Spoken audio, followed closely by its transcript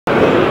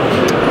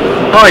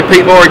Hi,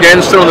 Pete Moore again,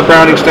 still on the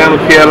Browning stand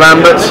with Pierre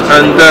Lambert,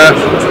 and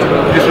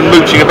just been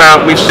mooching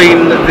about. We've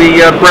seen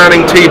the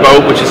Browning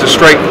T-Bolt, which is a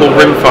straight pull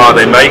rimfire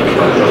they make.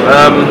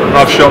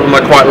 I've shot them,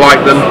 I quite like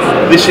them.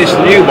 This is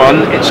the new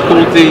one, it's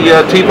called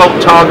the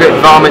T-Bolt Target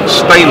Varmint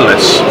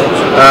Stainless.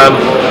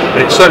 And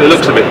it certainly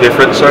looks a bit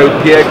different, so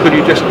Pierre, could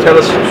you just tell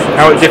us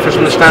how it differs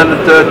from the standard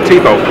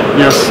T-Bolt?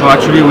 Yes, so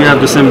actually we have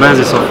the same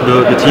basis of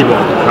the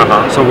T-Bolt.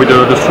 So with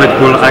the straight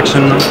pull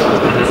action,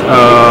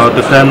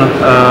 the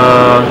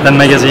 10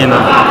 magazine,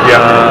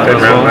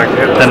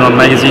 10 round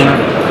magazine.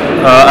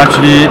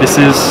 Actually this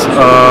is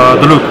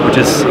the look, which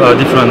is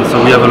different.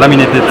 So we have a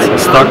laminated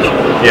stock,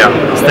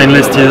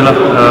 stainless steel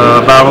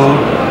barrel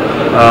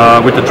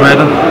with the thread.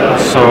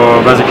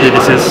 So basically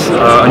this is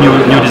a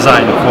new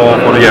design for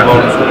the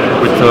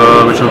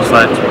T-Bolt, which looks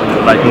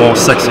like more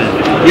sexy.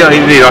 Yeah,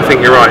 indeed, I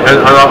think you're right.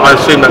 And I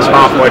assume that's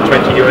halfway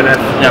 20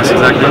 UNF. Yes,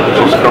 exactly.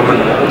 Which is common.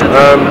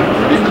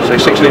 So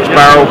 16-inch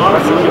barrel.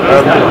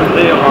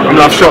 I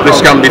mean, I've shot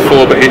this gun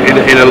before, but in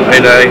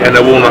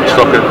a walnut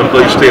stock and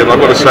blue steel. And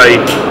I've got to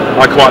say,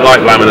 I quite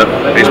like laminate.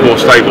 It's more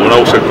stable, and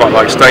also quite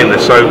like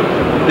stainless. So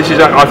this is,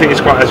 I think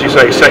it's quite, as you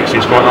say,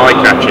 sexy. It's quite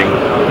eye-catching.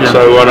 Yeah.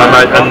 So and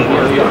I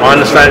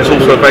understand it's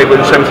also available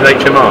in 17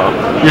 HMR.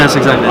 Yes,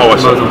 exactly. Oh, I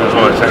see.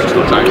 Oh, it's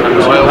excellent.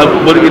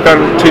 Would it be done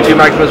 22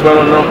 Magnum as well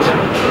or not?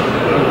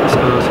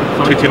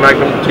 22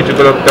 Magnum, 22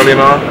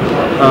 WMR?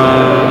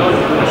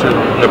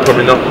 No,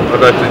 probably not.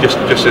 I don't know, just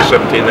says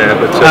 17 there.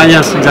 But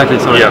yes, exactly.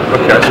 Sorry. Yeah.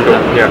 Okay, that's cool.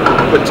 Yeah.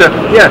 But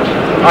yeah,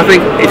 I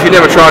think if you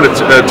never tried a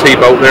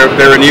T-Bolt,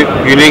 they're a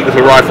unique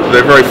little rifle.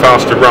 They're very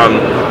fast to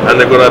run, and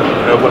they've got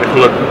what they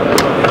call a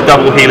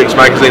double helix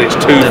magazine. It's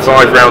two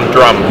 5-round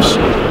drums,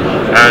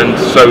 and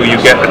so you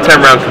get a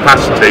 10-round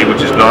capacity,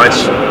 which is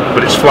nice,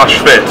 but it's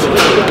flush fit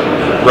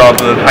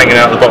rather than hanging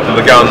out the bottom of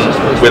the gun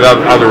with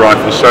other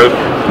rifles. So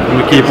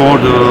we keep all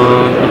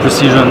the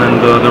precision and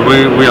the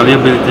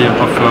reliability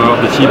of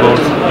the T-Bolt.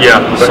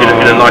 Yeah, but so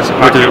in a nice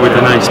package. With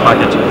a nice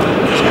package.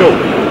 It's cool.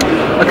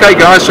 Okay,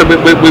 guys, so we're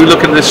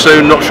looking at this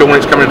soon. Not sure when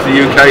it's coming to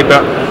the UK,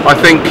 but I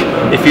think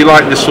if you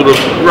like this sort of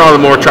rather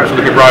more attractive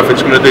looking rifle,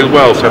 it's going to do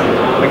well. So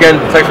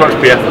again, thanks so much,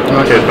 Pierre.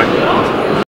 Okay. Cheers, mate.